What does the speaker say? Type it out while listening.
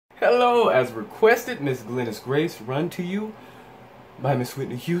Hello, as requested, Miss Glennis Grace, run to you by Miss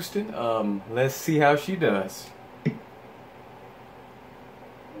Whitney Houston. Let's see how she does.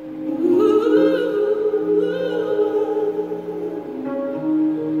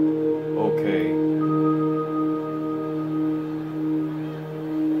 Okay.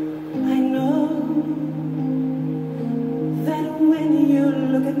 I know that when you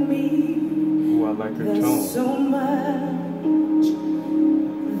look at me, Ooh, I like her there's tone. so much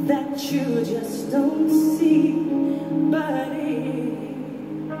that you just don't see, buddy.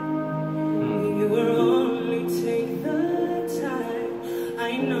 You will only take the time.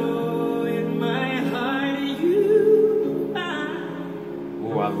 I know in my heart you find.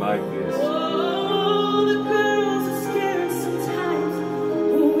 Ooh, I like this. Oh, the girls are scared sometimes.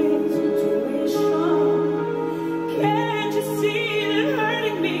 Who is intuition? Can't you see it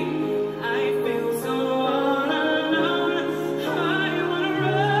hurting me? I feel so all alone. I wanna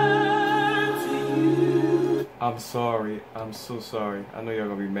run to you. I'm sorry. I'm so sorry. I know y'all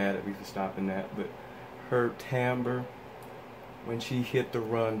gonna be mad at me for stopping that, but her timbre, when she hit the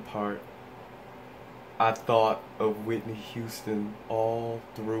run part, I thought of Whitney Houston all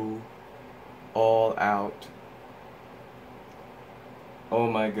through, all out. Oh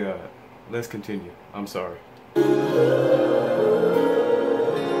my God. Let's continue. I'm sorry. I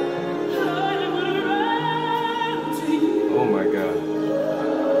wanna run to you. Oh my God.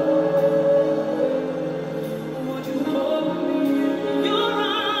 Won't you hold me in your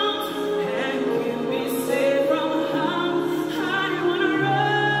arms and keep me safe from harm? I wanna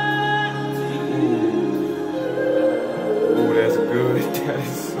run to you. Ooh, that's good. That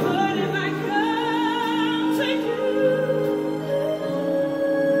is so But if I come to you,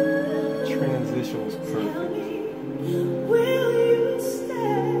 transition was tell perfect. me, will you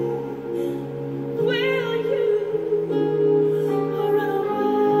stay? Will you run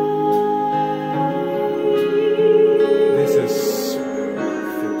away? This is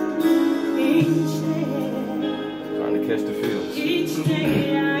perfect. Each day. Trying to catch the feels. Each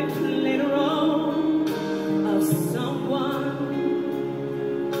day I play the role of someone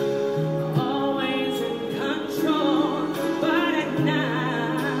always in control, but at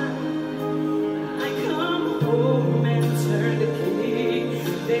night I come home and turn the key.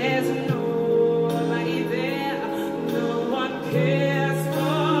 There's nobody there, no one cares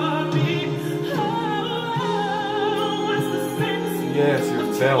for me. Oh, what's the sense? Yes, your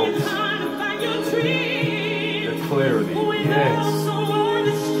belt. Trying to find your dream. The clarity. Yes.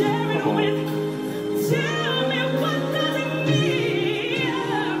 Come on. Tell me what does it mean? I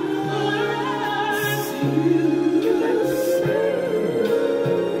wanna run to you. Yes.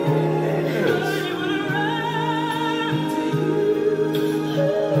 I wanna run to you.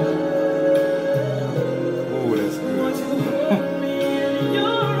 Ooh, that's Want you to good. hold me in your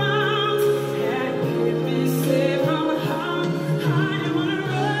arms and keep me safe from harm. I wanna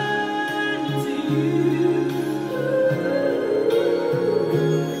run to you.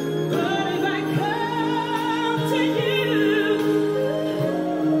 But if I come to you,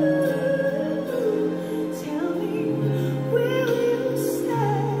 tell me, will you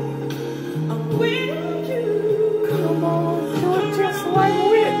stay? Or will you Come on, do it just like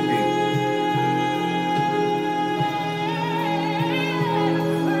Whitney.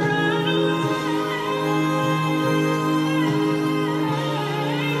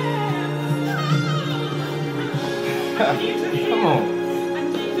 Come on. I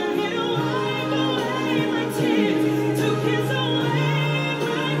need your hand to wipe away my tears, to kiss away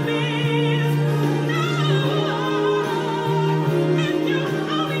my fears. No, if you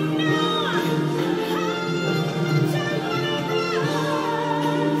only knew how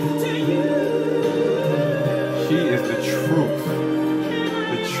to you. She is the truth.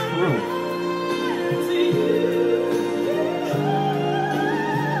 The truth. To you.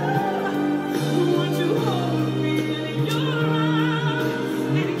 Won't you hold me in your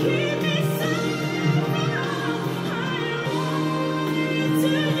arms and keep me safe from harm? To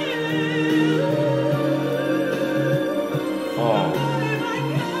you. Oh,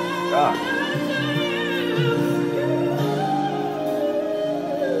 God.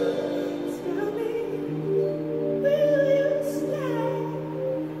 Tell me, will you stay?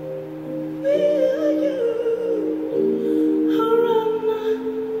 Will you run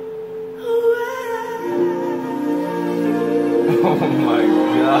away? Oh my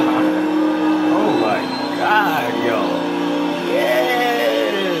God. Oh my God, y'all.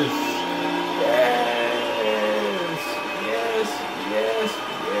 Yes. Yes. Yes.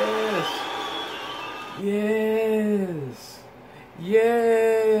 Yes. Yes.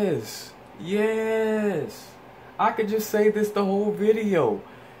 Yes. Yes. I could just say this the whole video.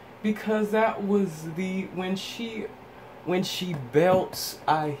 because that was the when she belts,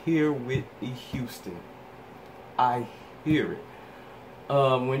 I hear Whitney Houston. I hear it.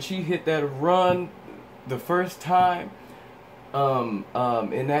 When she hit that run the first time, in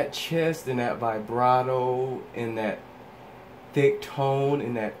that chest, in that vibrato, in that thick tone,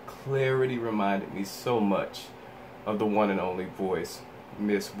 in that clarity, reminded me so much of the one and only voice,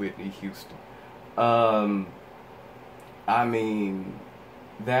 Miss Whitney Houston. I mean,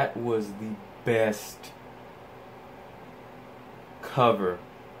 that was the best cover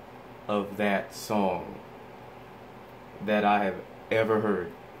of that song that I have ever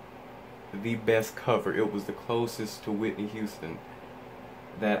heard. The best cover. It was the closest to Whitney Houston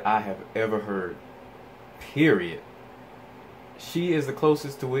that I have ever heard. Period. She is the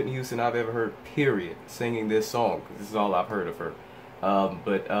closest to Whitney Houston I've ever heard, period, singing this song, because this is all I've heard of her.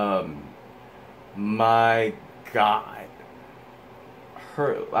 My God,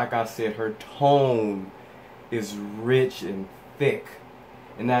 her, like I said, her tone is rich and thick,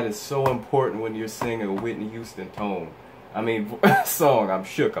 and that is so important when you're singing a Whitney Houston tone. I mean, song, I'm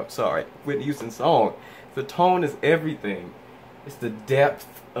shook, I'm sorry. Whitney Houston song. The tone is everything. It's the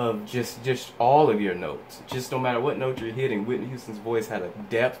depth of just all of your notes. Just no matter what note you're hitting, Whitney Houston's voice had a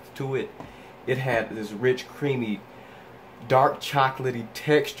depth to it. It had this rich, creamy, dark chocolatey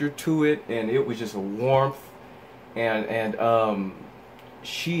texture to it, and it was just a warmth. And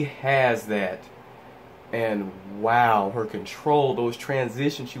she has that. And wow, her control, those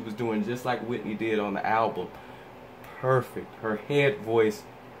transitions she was doing just like Whitney did on the album. Perfect. Her head voice,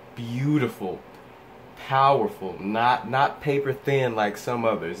 beautiful, powerful, not paper thin like some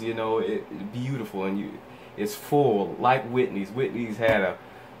others. You know, beautiful, and it's full like Whitney's. Whitney's had a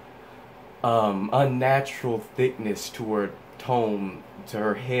unnatural thickness to her tone, to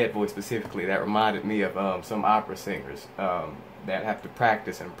her head voice specifically, that reminded me of some opera singers that have to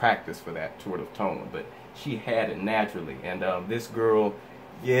practice and practice for that sort of tone. But she had it naturally, and this girl,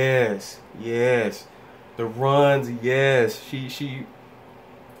 yes. The runs, yes, she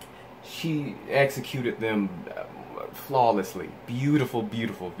executed them flawlessly. Beautiful.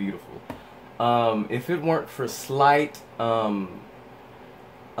 If it weren't for slight, what's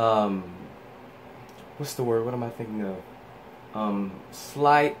the word? What am I thinking of?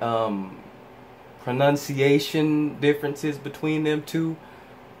 Slight pronunciation differences between those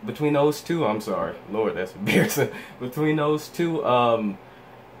two. I'm sorry, Lord, that's embarrassing. Between those two,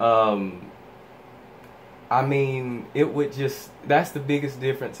 I mean, it would just, that's the biggest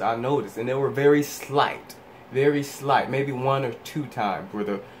difference I noticed. And they were very slight. Maybe one or two times where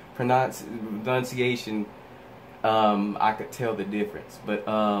the pronunciation, I could tell the difference. But,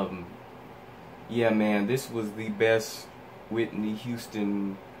 yeah, man, this was the best Whitney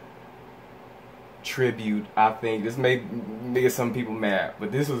Houston tribute, I think. This may make some people mad,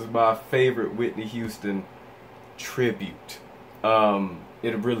 but this was my favorite Whitney Houston tribute.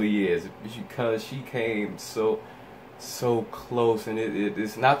 It really is, because she came so close, and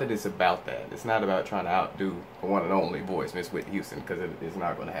it's not that it's about that. It's not about trying to outdo the one and only voice, Miss Whitney Houston, because it's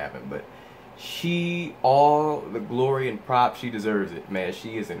not going to happen. But all the glory and props, she deserves it, man.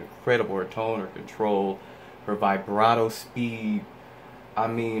 She is incredible. Her tone, her control, her vibrato speed, I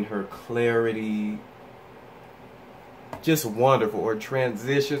mean, her clarity, just wonderful. Her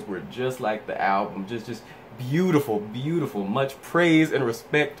transitions were just like the album, just beautiful. Much praise and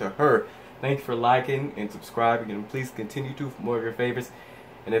respect to her. Thank you for liking and subscribing, and please continue to for more of your favorites.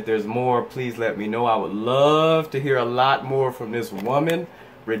 And if there's more, please let me know. I would love to hear a lot more from this woman.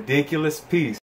 Ridiculous. Peace.